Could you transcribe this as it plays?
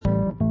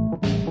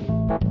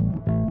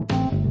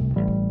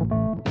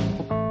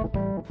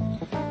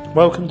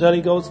Welcome to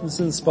Ellie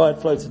Goldsmith's Inspired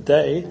Flow.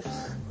 Today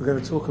we're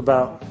going to talk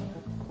about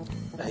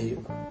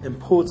an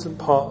important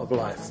part of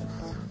life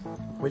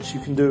which you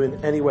can do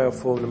in any way or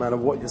form no matter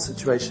what your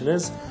situation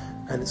is,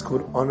 and it's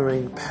called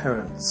honouring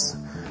parents.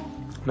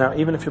 Now,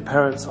 even if your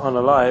parents aren't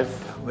alive,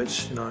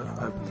 which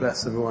I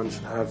bless everyone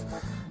should have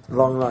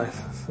long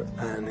life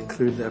and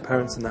include their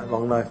parents in that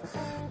long life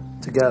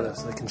together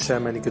so they can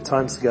share many good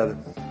times together.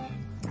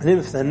 And even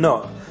if they're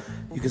not,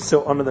 you can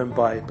still honour them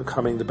by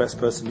becoming the best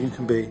person you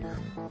can be.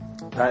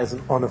 That is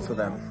an honour for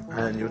them.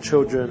 And your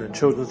children and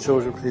children's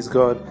children, please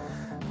God,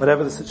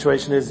 whatever the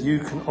situation is, you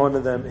can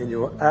honour them in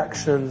your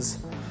actions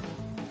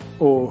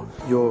or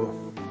your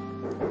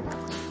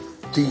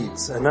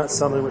deeds. And that's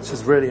something which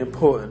is really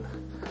important.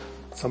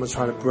 Someone's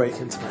trying to break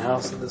into my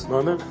house at this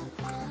moment.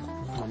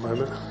 One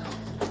moment.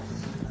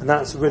 And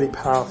that's a really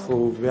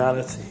powerful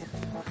reality.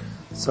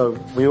 So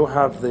we all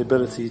have the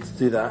ability to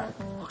do that.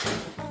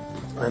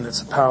 And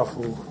it's a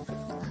powerful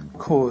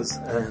cause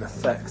and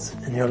effect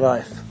in your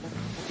life.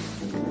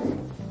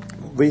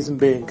 Reason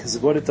being, because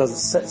what it does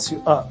is sets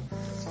you up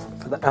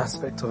for the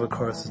aspect of a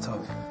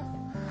korosatov.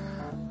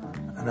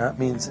 And that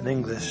means in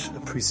English,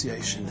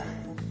 appreciation.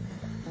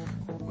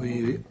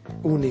 We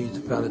all need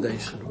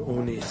validation, we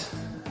all need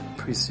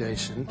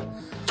appreciation.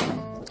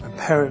 And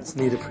parents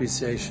need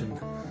appreciation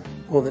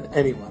more than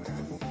anyone,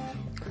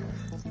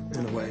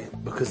 in a way,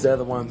 because they're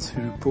the ones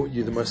who brought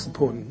you the most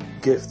important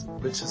gift,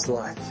 which is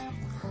life.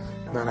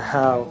 No matter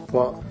how,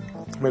 what.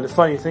 I mean, it's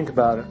funny you think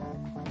about it.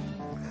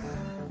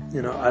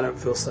 I don't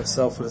feel so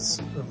selfless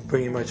of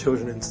bringing my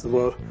children into the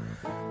world.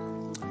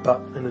 But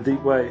in a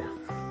deep way,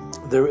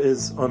 there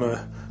is on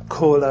a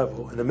core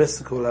level, in a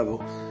mystical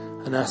level,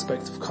 an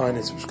aspect of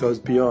kindness which goes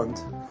beyond.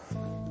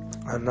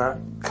 And that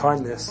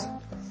kindness,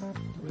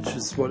 which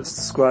is what it's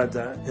described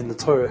at in the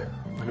Torah,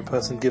 when a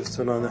person gives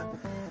to another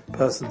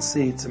person's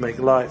seed to make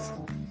life,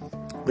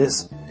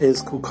 this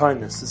is called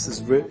kindness. This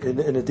is,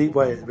 in a deep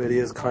way, it really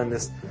is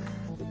kindness.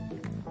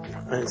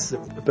 And it's the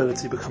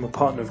ability to become a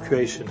partner of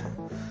creation,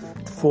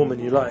 to form a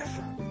new life.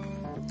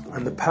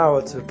 And the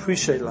power to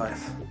appreciate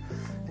life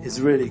is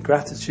really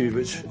gratitude,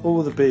 which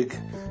all the big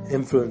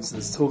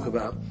influencers talk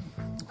about,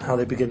 how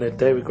they begin their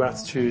day with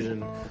gratitude,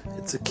 and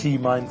it's a key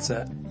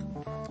mindset,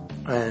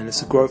 and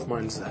it's a growth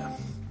mindset.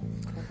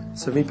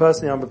 So me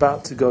personally, I'm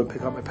about to go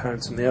pick up my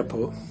parents from the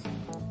airport,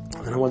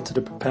 and I wanted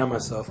to prepare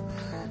myself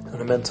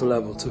on a mental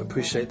level to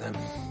appreciate them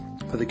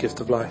for the gift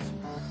of life,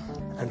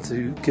 and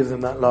to give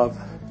them that love,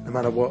 no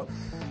matter what,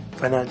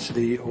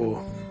 financially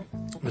or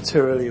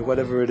materially or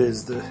whatever it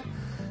is that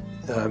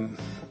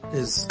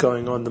is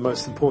going on. The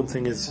most important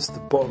thing is just the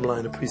bottom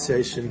line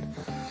appreciation,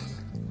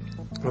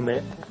 and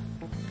it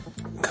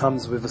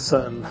comes with a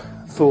certain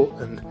thought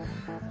and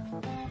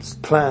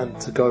plan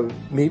to go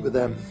meet with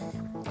them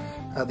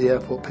at the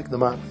airport, pick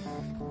them up,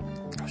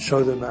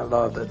 show them that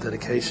love, that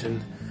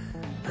dedication,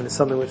 and it's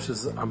something which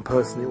I'm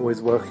personally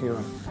always working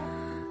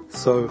on.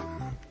 So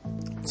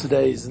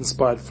today's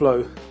inspired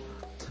flow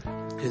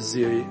is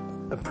the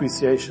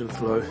appreciation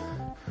flow,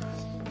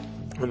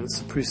 and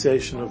it's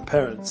appreciation of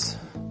parents.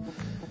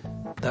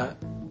 That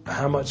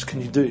how much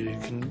can you do? You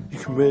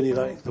can really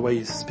like the way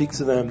you speak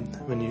to them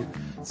when you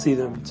see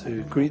them,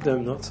 to greet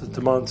them, not to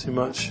demand too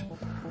much,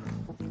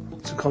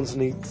 to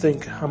constantly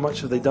think how much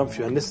have they done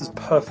for you. And this is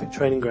perfect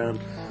training ground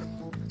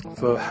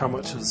for how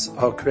much has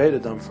our Creator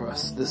done for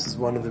us. This is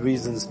one of the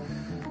reasons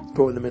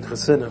brought in the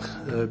Minchas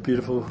Chinuch, a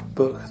beautiful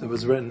book that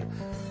was written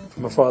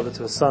from a father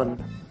to a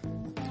son.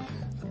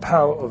 The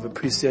power of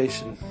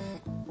appreciation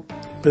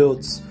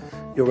builds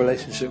your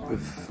relationship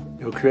with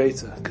your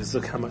Creator, because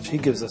look how much He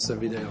gives us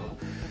every day.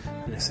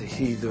 And they say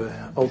He, the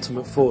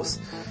ultimate force.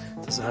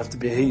 It doesn't have to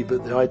be a He,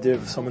 but the idea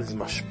of someone who's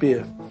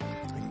mashpia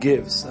and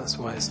gives, that's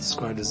why it's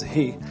described as a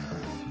He.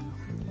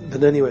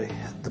 But anyway,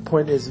 the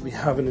point is that we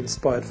have an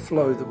inspired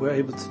flow that we're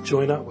able to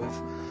join up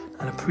with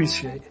and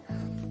appreciate.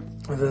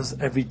 And there's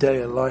every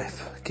day a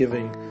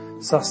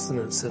life-giving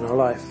sustenance in our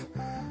life.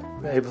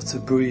 We're able to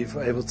breathe,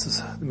 we're able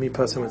to, me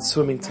personally went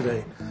swimming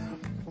today.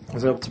 I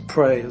was able to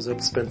pray, I was able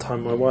to spend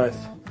time with my wife.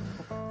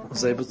 I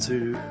was able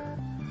to,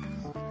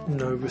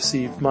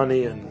 receive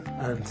money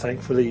and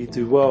thankfully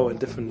do well in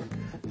different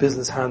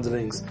business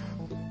handlings.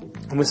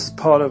 And this is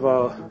part of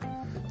our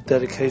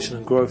dedication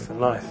and growth in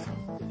life.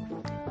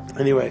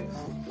 Anyway,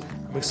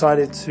 I'm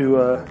excited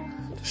to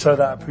show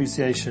that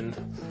appreciation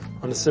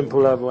on a simple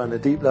level and a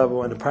deep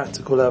level and a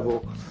practical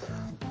level.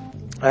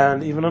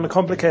 And even on a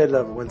complicated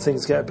level, when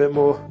things get a bit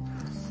more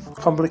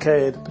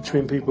complicated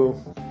between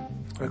people,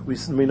 like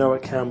we know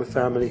it can with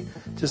family,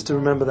 just to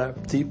remember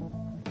that deep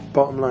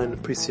bottom line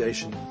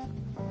appreciation.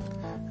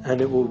 And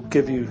it will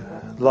give you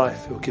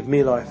life, it will give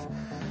me life,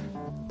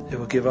 it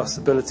will give us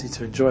the ability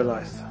to enjoy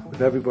life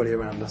with everybody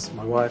around us,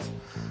 my wife,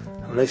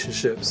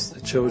 relationships,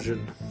 the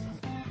children,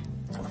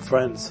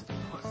 friends,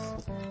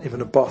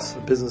 even a boss, a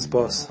business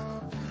boss.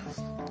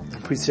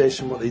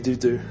 Appreciation, what they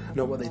do,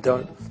 not what they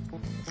don't.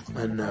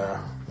 And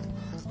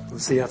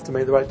obviously you have to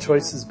make the right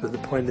choices, but the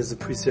point is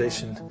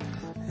appreciation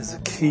is a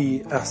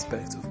key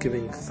aspect of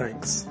giving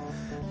thanks.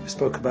 We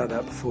spoke about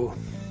that before.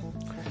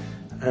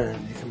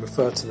 and you can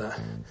refer to that.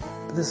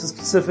 But this is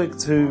specific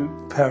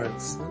to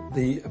parents.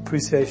 The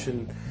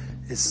appreciation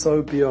is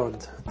so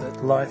beyond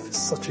that life is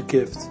such a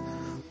gift,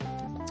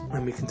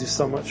 and we can do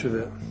so much with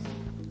it.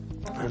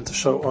 And to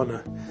show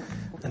honor,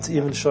 and to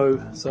even show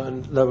a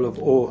certain level of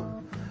awe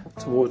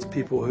towards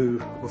people who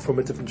were from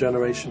a different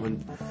generation when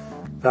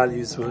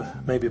values were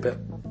maybe a bit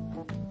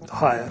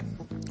higher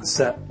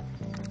set,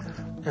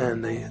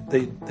 and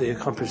they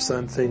accomplished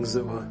certain things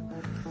that were,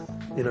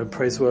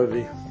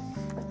 praiseworthy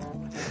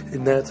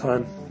in their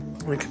time,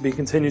 and can be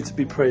continued to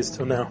be praised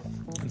till now,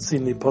 and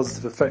seen the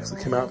positive effects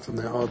that came out from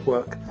their hard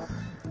work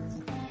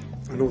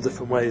in all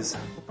different ways.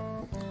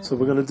 So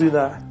we're going to do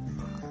that.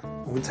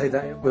 We're going to take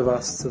that with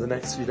us to the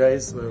next few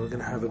days, where we're going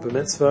to have a bar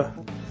mitzvah,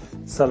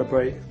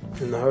 celebrate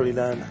in the Holy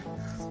Land.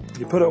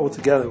 You put it all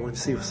together when you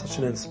see such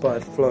an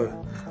inspired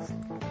flow,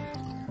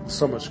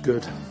 so much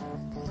good,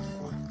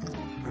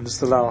 and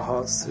just allow our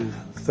hearts to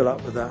fill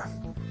up with that,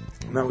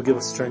 and that will give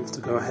us strength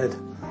to go ahead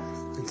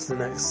into the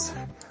next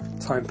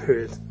time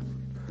period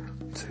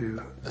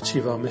to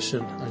achieve our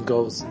mission and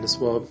goals in this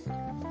world.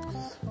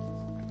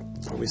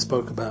 What we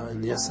spoke about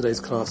in yesterday's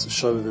class of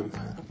Shovim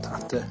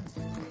Tafte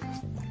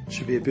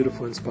should be a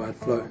beautiful inspired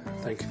flow.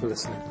 Thank you for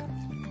listening.